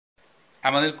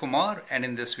I'm Anil Kumar, and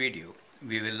in this video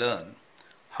we will learn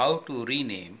how to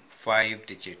rename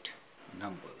 5-digit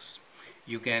numbers.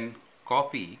 You can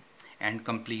copy and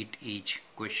complete each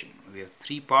question. We have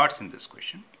three parts in this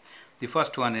question. The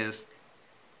first one is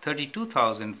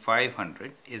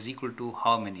 32,500 is equal to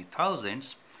how many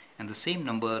thousands, and the same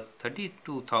number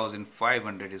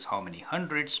 32,500 is how many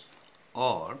hundreds,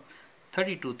 or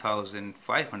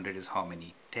 32,500 is how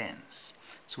many tens.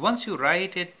 So once you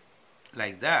write it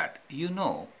like that, you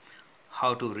know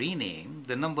how to rename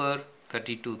the number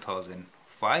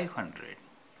 32,500,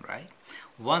 right?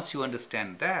 Once you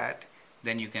understand that,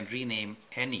 then you can rename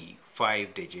any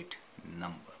 5-digit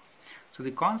number. So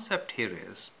the concept here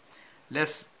is,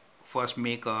 let's first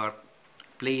make our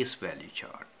place value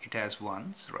chart. It has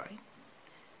ones, right?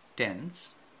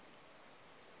 Tens,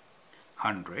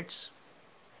 hundreds,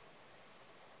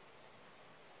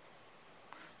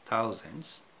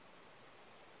 thousands.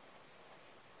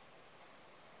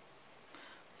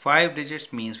 5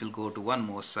 digits means we'll go to one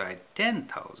more side,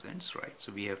 10,000s, right?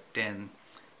 So we have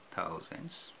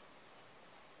 10,000s.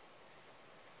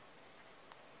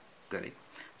 Correct.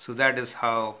 So that is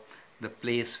how the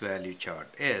place value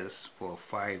chart is for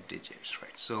 5 digits,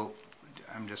 right? So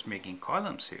I'm just making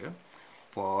columns here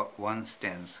for ones,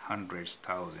 tens, hundreds,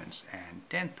 thousands, and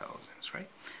 10,000s, right?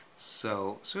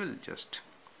 So we'll just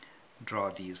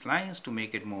draw these lines to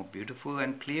make it more beautiful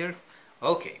and clear.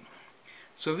 Okay.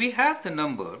 So we have the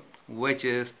number which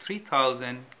is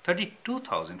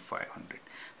 32,500.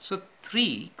 So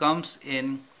 3 comes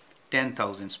in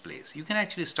 10,000's place. You can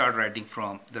actually start writing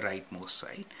from the rightmost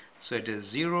side. So it is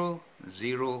 0,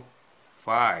 0,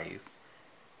 5,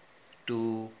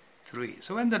 2, 3.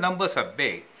 So when the numbers are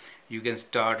big, you can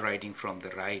start writing from the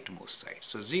rightmost side.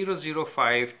 So 0, 0,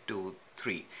 5, 2,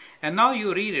 3. And now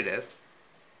you read it as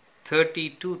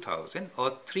 32,000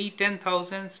 or 3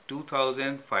 10,000s,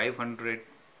 2,500,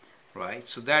 right?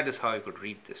 So that is how you could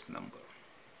read this number.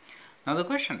 Now the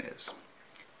question is,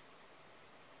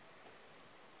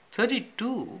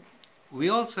 32, we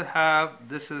also have,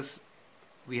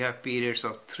 we have periods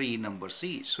of 3 numbers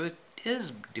each. So it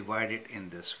is divided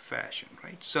in this fashion,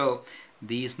 right? So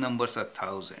these numbers are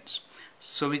thousands.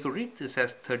 So we could read this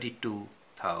as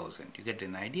 32,000. You get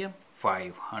an idea?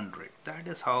 500. That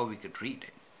is how we could read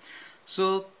it.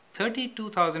 So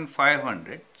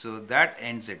 32,500, so that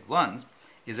ends at 1,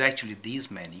 is actually these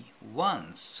many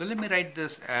ones. So let me write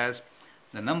this as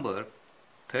the number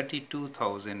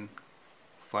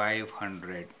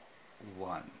 32,500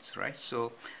 ones, right?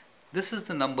 So this is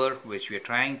the number which we are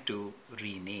trying to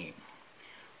rename.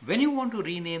 When you want to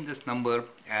rename this number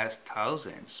as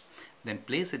thousands, then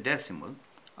place a decimal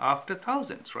after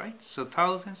thousands, right? So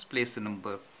thousands, place the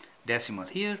number decimal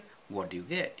here. What do you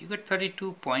get? You get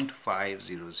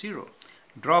 32.500.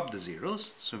 Drop the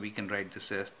zeros, so we can write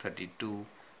this as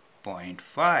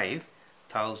 32.5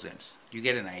 thousands. You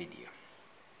get an idea.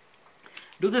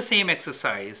 Do the same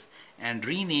exercise and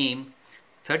rename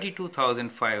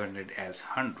 32,500 as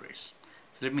hundreds.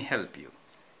 So let me help you.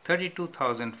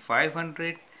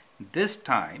 32,500, this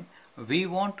time we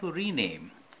want to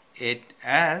rename it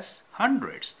as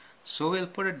hundreds. So we'll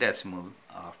put a decimal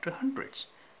after hundreds.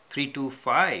 3 to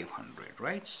 500,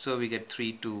 right? So we get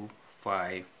 3 to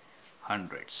 5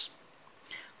 hundreds.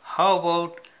 How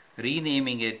about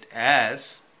renaming it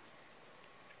as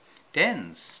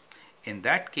tens? In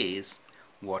that case,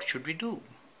 what should we do?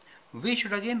 We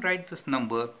should again write this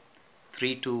number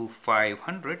 3 to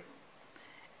 500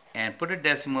 and put a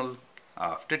decimal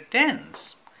after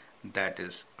tens. That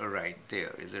is right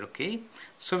there. Is it okay?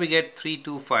 So we get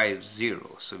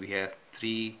 3250. So we have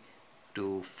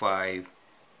 3250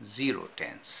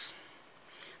 tens.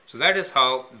 So that is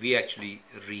how we actually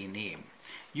rename.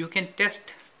 You can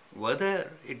test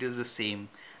whether it is the same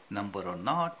number or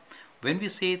not. When we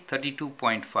say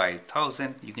 32.5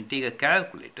 thousand, you can take a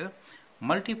calculator,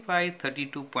 multiply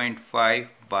 32.5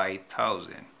 by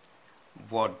 1000.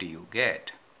 What do you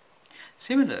get?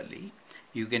 Similarly,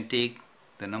 you can take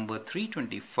the number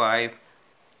 325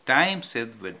 times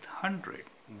it with 100.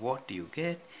 What do you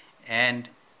get? And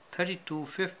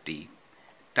 3250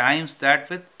 times that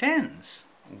with tens.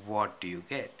 What do you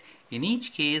get? In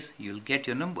each case, you'll get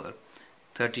your number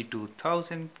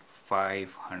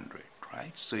 32,500,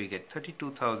 right? So you get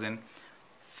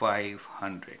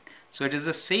 32,500. So it is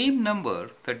the same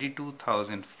number,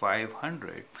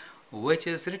 32,500, which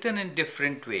is written in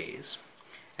different ways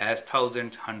as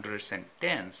thousands, hundreds, and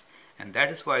tens, and that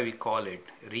is why we call it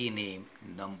rename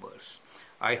numbers.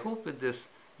 I hope with this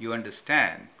you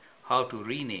understand how to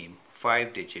rename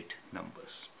 5-digit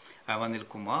numbers. I'm Anil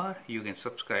Kumar. You can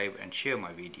subscribe and share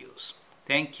my videos.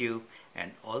 Thank you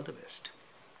and all the best.